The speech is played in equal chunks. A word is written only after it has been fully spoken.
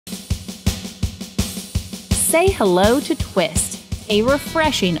say hello to Twisst, a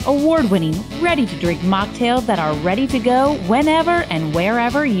refreshing, award-winning, ready-to-drink mocktail that are ready to go whenever and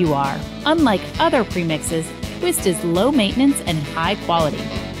wherever you are. Unlike other premixes, Twisst is low maintenance and high quality.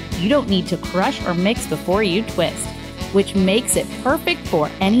 You don't need to crush or mix before you twist, which makes it perfect for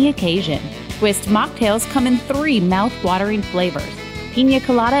any occasion. Twisst mocktails come in 3 mouth-watering flavors: Pina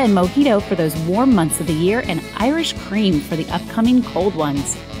Colada and Mojito for those warm months of the year, and Irish Cream for the upcoming cold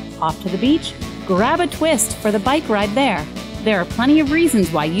ones. Off to the beach? Grab a Twisst for the bike ride there. There are plenty of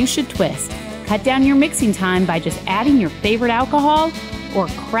reasons why you should Twisst. Cut down your mixing time by just adding your favorite alcohol, or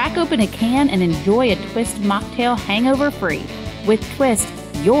crack open a can and enjoy a Twisst mocktail hangover-free. With Twisst,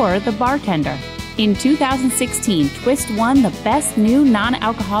 you're the bartender. In 2016, Twisst won the Best New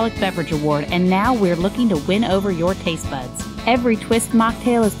Non-Alcoholic Beverage Award, and now we're looking to win over your taste buds. Every Twisst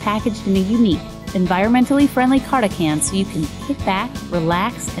mocktail is packaged in a unique, environmentally friendly Carta can so you can kick back,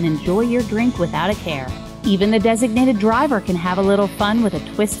 relax, and enjoy your drink without a care. Even the designated driver can have a little fun with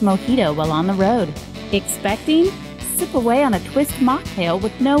a Twisst mojito while on the road. Expecting? Sip away on a Twisst mocktail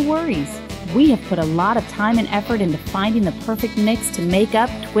with no worries. We have put a lot of time and effort into finding the perfect mix to make up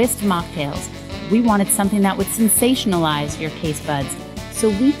Twisst mocktails. We wanted something that would sensationalize your taste buds, so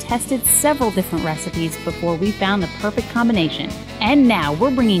we tested several different recipes before we found the perfect combination. And now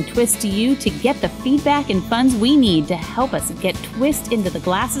we're bringing Twisst to you to get the feedback and funds we need to help us get Twisst into the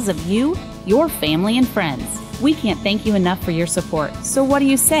glasses of you, your family, and friends. We can't thank you enough for your support, so what do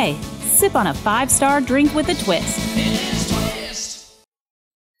you say? Sip on a 5-star drink with a Twisst.